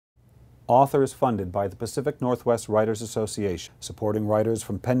Author is funded by the Pacific Northwest Writers Association, supporting writers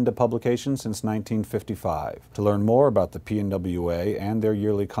from pen to publication since 1955. To learn more about the PNWA and their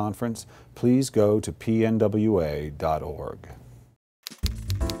yearly conference, please go to pnwa.org.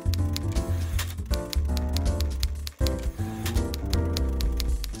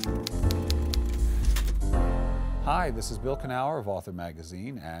 Hi, this is Bill Kenower of Author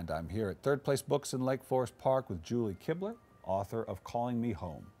Magazine, and I'm here at Third Place Books in Lake Forest Park with Jule Kibler, author of Calling Me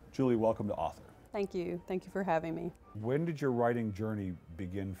Home. Julie, welcome to Author. Thank you. Thank you for having me. When did your writing journey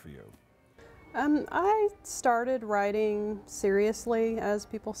begin for you? I started writing seriously, as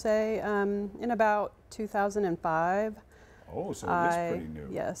people say, in about 2005. Oh, so it is pretty new.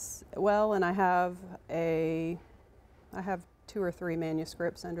 Yes. Well, and I have 2 or 3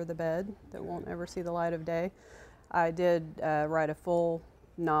 manuscripts under the bed that won't ever see the light of day. I did write a full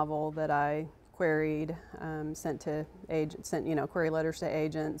novel that I queried, sent query letters to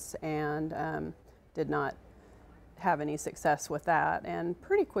agents, and did not have any success with that, and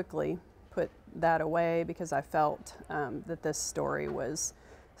pretty quickly put that away because I felt that this story was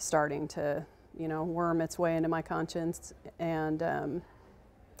starting to, worm its way into my conscience, and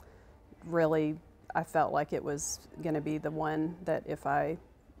really I felt like it was going to be the one that if I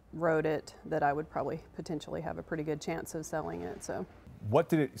wrote it, that I would probably potentially have a pretty good chance of selling it. So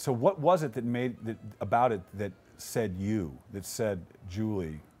what was it about it that said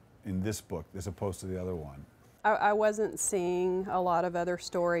Julie in this book as opposed to the other one? I wasn't seeing a lot of other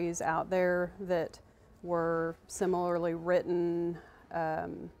stories out there that were similarly written.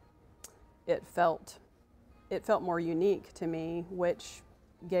 It felt more unique to me, which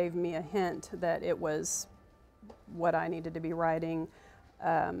gave me a hint that it was what I needed to be writing.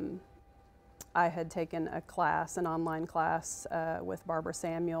 I had taken a class, an online class, with Barbara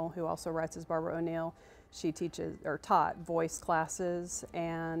Samuel, who also writes as Barbara O'Neill. She taught voice classes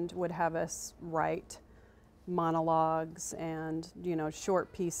and would have us write monologues and,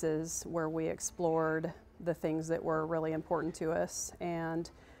 short pieces where we explored the things that were really important to us. And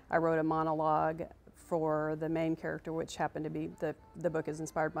I wrote a monologue for the main character, which happened to be, the book is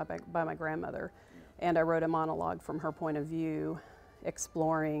inspired by my grandmother. And I wrote a monologue from her point of view,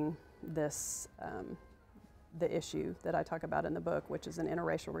 exploring this, the issue that I talk about in the book, which is an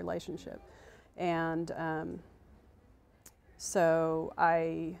interracial relationship. And so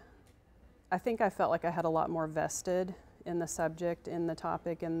I think I felt like I had a lot more vested in the subject, in the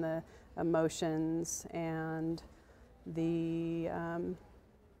topic, in the emotions, and the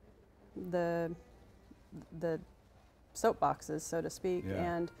soapboxes, so to speak.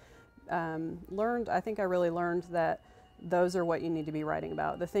 Yeah. And I think I really learned that those are what you need to be writing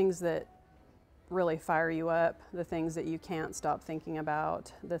about. The things that really fire you up, the things that you can't stop thinking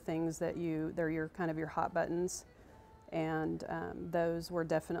about, the things that they're your kind of your hot buttons. And those were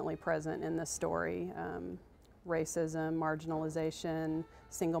definitely present in this story. Racism, marginalization,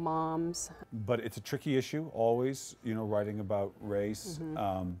 single moms. But it's a tricky issue, always, writing about race.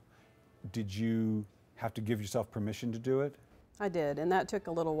 Mm-hmm. Did you have to give yourself permission to do it? I did, and that took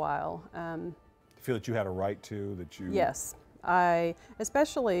a little while. Feel that you had a right to, that you... Yes,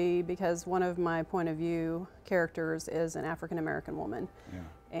 especially because one of my point of view characters is an African American woman. Yeah.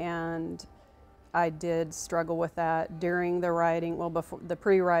 And I did struggle with that during the writing, well, before the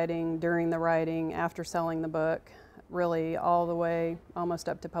pre-writing, during the writing, after selling the book, really all the way almost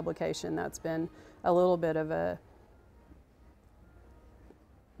up to publication. That's been a little bit of a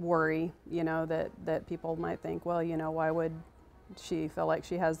worry, that people might think, well, why would she feel like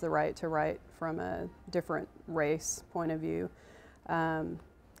she has the right to write from a different race point of view.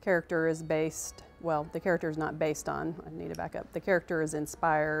 Character is based, well, the character is not based on, I need to back up, the character is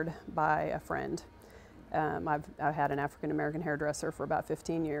inspired by a friend. I've had an African American hairdresser for about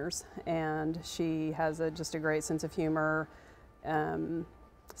 15 years, and she has just a great sense of humor,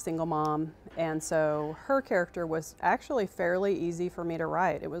 single mom, and so her character was actually fairly easy for me to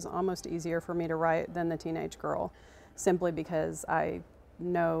write. It was almost easier for me to write than the teenage girl, simply because I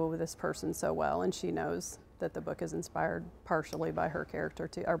know this person so well, and she knows that the book is inspired partially by her character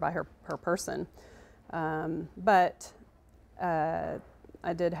too, or by her person. But I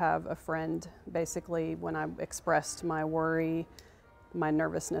did have a friend, basically, when I expressed my worry, my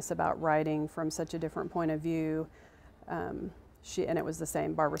nervousness about writing from such a different point of view, and it was the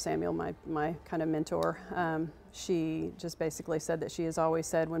same, Barbara Samuel, my kind of mentor, she just basically said that she has always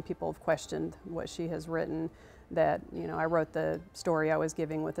said when people have questioned what she has written, that, I wrote the story I was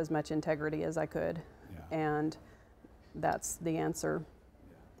giving with as much integrity as I could. Yeah. And that's the answer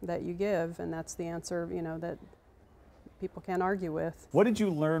that you give, and that's the answer, that people can't argue with. What did you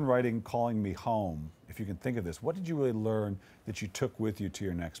learn writing Calling Me Home, if you can think of this? What did you really learn that you took with you to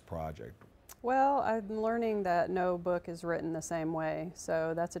your next project? Well, I'm learning that no book is written the same way,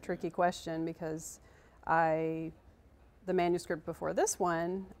 so that's a tricky question because the manuscript before this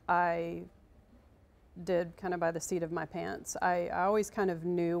one, I did kind of by the seat of my pants. I always kind of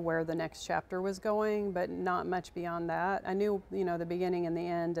knew where the next chapter was going, but not much beyond that. I knew, you know, the beginning and the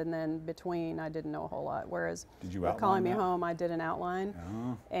end, and then between I didn't know a whole lot. Whereas did you with outline Calling Me that? Home, I did an outline,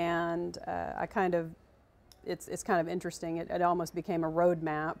 and I kind of, it's kind of interesting. It almost became a road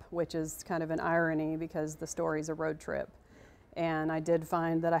map, which is kind of an irony because the story's a road trip. And I did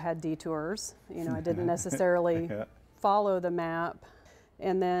find that I had detours. You know, I didn't necessarily follow the map.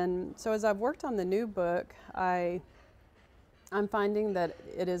 And then, so as I've worked on the new book, I'm finding that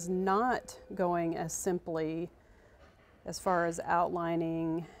it is not going as simply as far as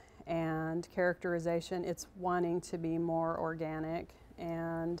outlining and characterization. It's wanting to be more organic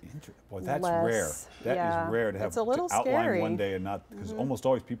and boy, that's less, rare. That is rare to have it's a little to outline scary. one day and not, because almost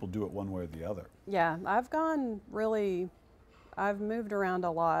always people do it one way or the other. Yeah, I've moved around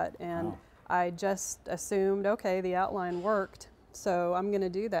a lot, and I just assumed, okay, the outline worked, so I'm going to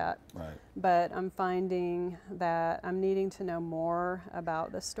do that. Right. But I'm finding that I'm needing to know more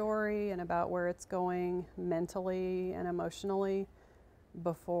about the story and about where it's going mentally and emotionally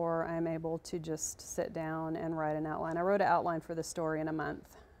before I'm able to just sit down and write an outline. I wrote an outline for the story in a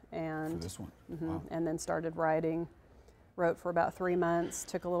month, and For this one? Wow. and then started writing. Wrote for about 3 months,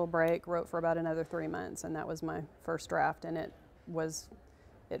 took a little break, wrote for about another 3 months, and that was my first draft. And it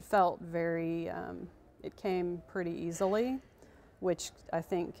felt very, it came pretty easily, which I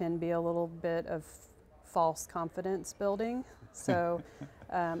think can be a little bit of false confidence building. So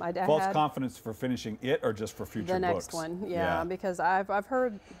false confidence for finishing it, or just for future books? The next one, yeah, because I've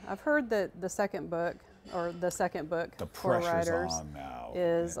heard that the second book for writers on now.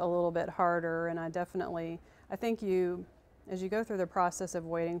 is a little bit harder, and I think as you go through the process of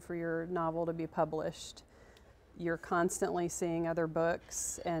waiting for your novel to be published, you're constantly seeing other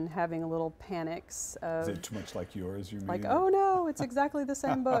books and having little panics of, is it too much like yours, you mean? like, oh no, it's exactly the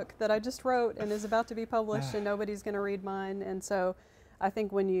same book that I just wrote and is about to be published and nobody's going to read mine. And so I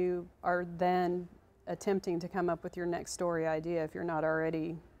think when you are then attempting to come up with your next story idea, if you're not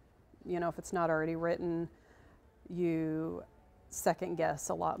already, you know, if it's not already written, you second guess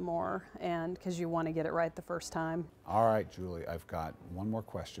a lot more, and because you want to get it right the first time. All right, Julie, I've got one more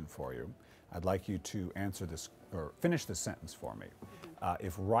question for you. I'd like you to answer this, or finish this sentence for me.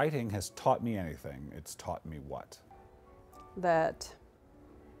 If writing has taught me anything, it's taught me what? That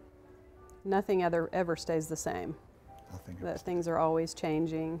nothing ever stays the same. Nothing That things are always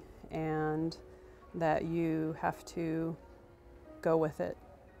changing, and that you have to go with it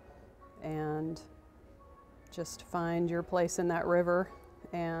and just find your place in that river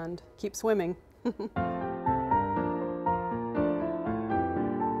and keep swimming.